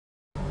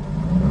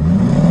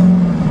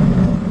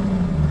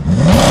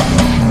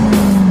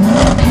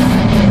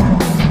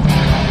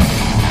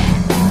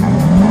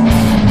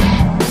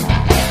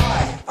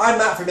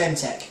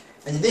Tech,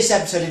 and in this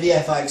episode of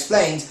EFI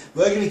Explained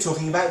we're going to be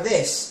talking about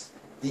this,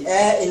 the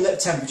air inlet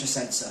temperature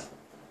sensor.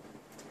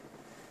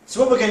 So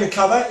what we're going to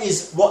cover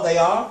is what they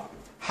are,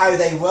 how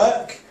they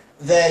work,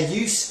 their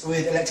use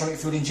with electronic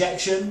fuel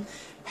injection,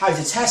 how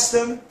to test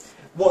them,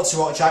 what to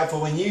watch out for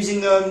when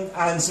using them,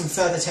 and some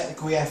further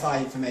technical EFI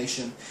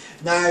information.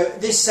 Now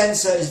this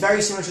sensor is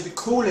very similar to the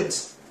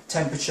coolant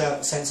temperature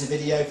sensor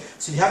video,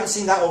 so if you haven't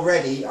seen that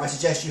already I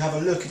suggest you have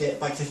a look at it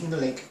by clicking the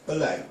link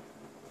below.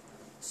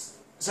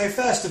 So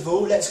first of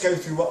all, let's go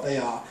through what they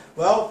are.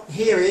 Well,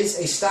 here is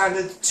a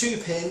standard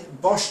 2-pin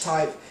Bosch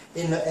type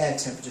inlet air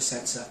temperature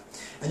sensor,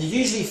 and you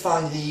usually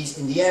find these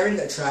in the air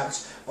inlet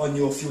tract on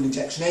your fuel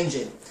injection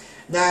engine.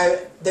 Now,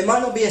 there might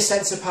not be a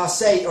sensor per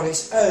se on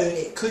its own,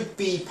 it could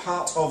be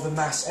part of a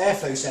mass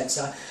airflow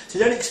sensor, so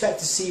don't expect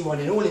to see one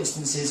in all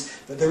instances,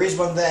 but there is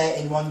one there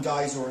in one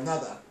guise or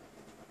another.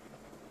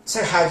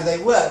 So how do they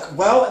work?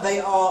 Well, they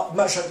are,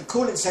 much like the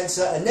coolant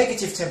sensor, a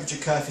negative temperature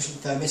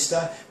coefficient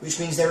thermistor, which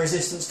means their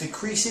resistance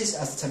decreases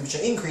as the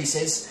temperature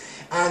increases,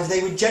 and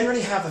they would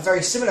generally have a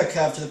very similar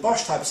curve to the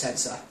Bosch type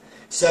sensor.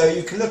 So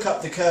you can look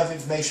up the curve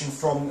information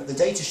from the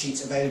data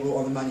sheets available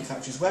on the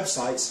manufacturer's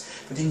websites,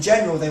 but in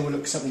general they will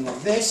look something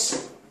like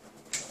this.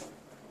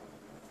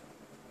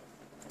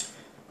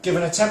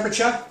 Given a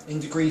temperature in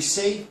degrees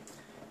C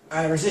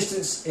and a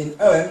resistance in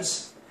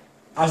ohms,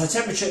 as the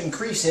temperature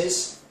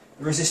increases,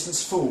 the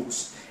resistance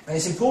falls. And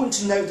it's important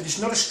to note that it's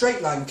not a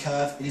straight line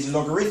curve, it is a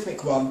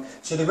logarithmic one,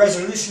 so the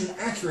resolution and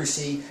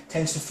accuracy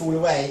tends to fall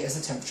away as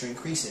the temperature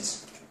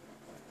increases.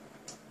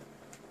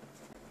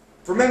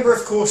 Remember,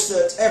 of course,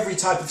 that every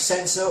type of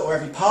sensor or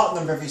every part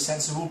number of every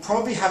sensor will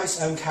probably have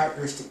its own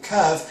characteristic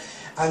curve,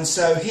 and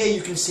so here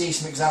you can see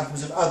some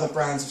examples of other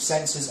brands of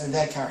sensors and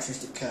their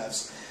characteristic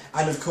curves.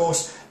 And of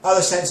course,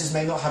 other sensors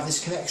may not have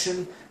this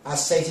connection.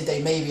 As stated,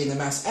 they may be in the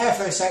mass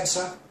airflow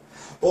sensor,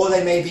 or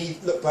they may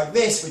look like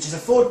this, which is a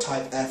Ford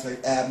type air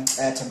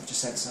temperature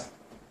sensor.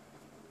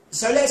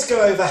 So let's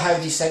go over how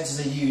these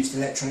sensors are used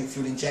in electronic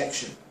fuel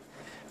injection.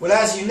 Well,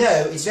 as you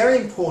know, it's very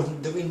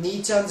important that we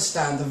need to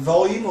understand the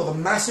volume or the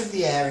mass of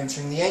the air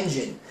entering the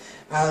engine.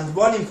 And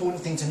one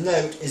important thing to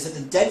note is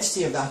that the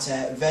density of that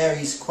air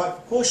varies quite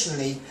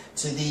proportionally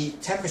to the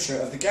temperature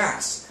of the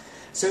gas.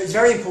 So it's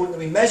very important that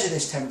we measure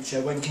this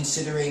temperature when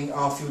considering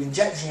our fuel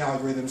injection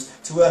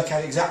algorithms to work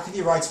out exactly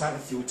the right amount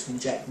of fuel to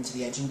inject into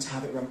the engine to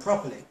have it run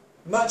properly.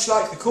 Much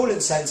like the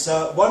coolant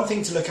sensor, one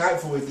thing to look out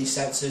for with these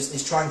sensors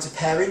is trying to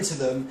pair into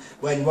them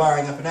when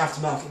wiring up an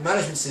aftermarket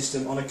management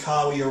system on a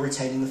car where you're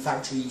retaining the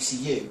factory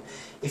ECU.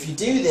 If you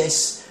do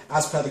this,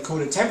 as per the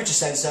coolant temperature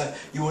sensor,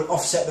 you will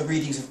offset the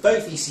readings of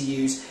both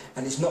ECUs,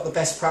 and it's not the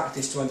best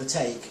practice to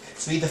undertake.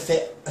 So either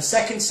fit a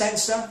second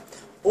sensor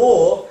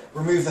or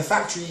remove the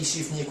factory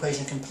ECU from the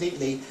equation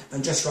completely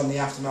and just run the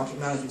aftermarket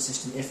management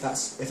system if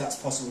that's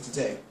possible to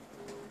do.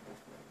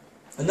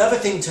 Another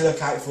thing to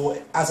look out for,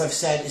 as I've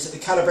said, is that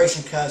the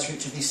calibration curves for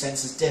each of these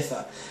sensors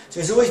differ. So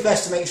it's always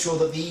best to make sure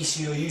that the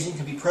ECU you're using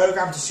can be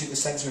programmed to suit the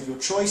sensor of your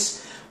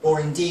choice, or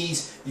indeed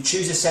you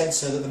choose a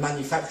sensor that the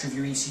manufacturer of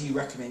your ECU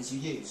recommends you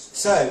use.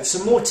 So,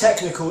 some more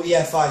technical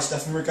EFI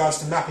stuff in regards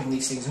to mapping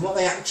these things and what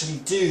they actually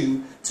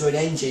do to an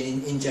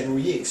engine in general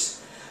use.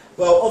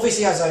 Well,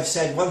 obviously, as I've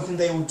said, one thing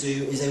they will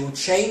do is they will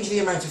change the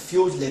amount of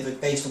fuel delivered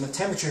based on the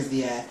temperature of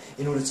the air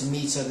in order to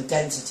meter the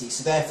density,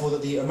 so therefore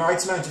that the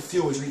right amount of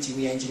fuel is reaching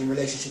the engine in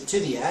relationship to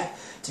the air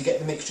to get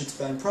the mixture to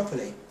burn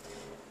properly.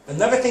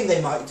 Another thing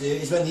they might do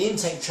is when the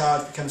intake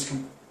charge becomes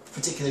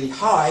particularly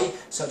high,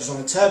 such as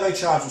on a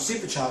turbocharged or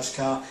supercharged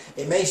car,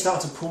 it may start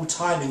to pull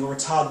timing or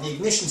retard the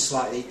ignition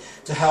slightly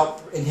to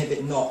help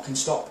inhibit knock and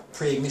stop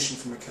pre-ignition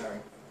from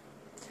occurring.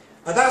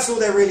 And that's all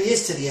there really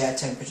is to the air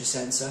temperature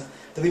sensor.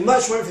 There'll be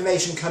much more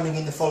information coming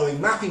in the following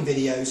mapping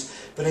videos,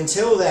 but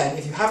until then,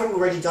 if you haven't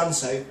already done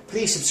so,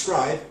 please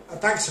subscribe, and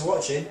thanks for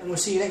watching, and we'll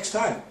see you next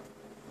time.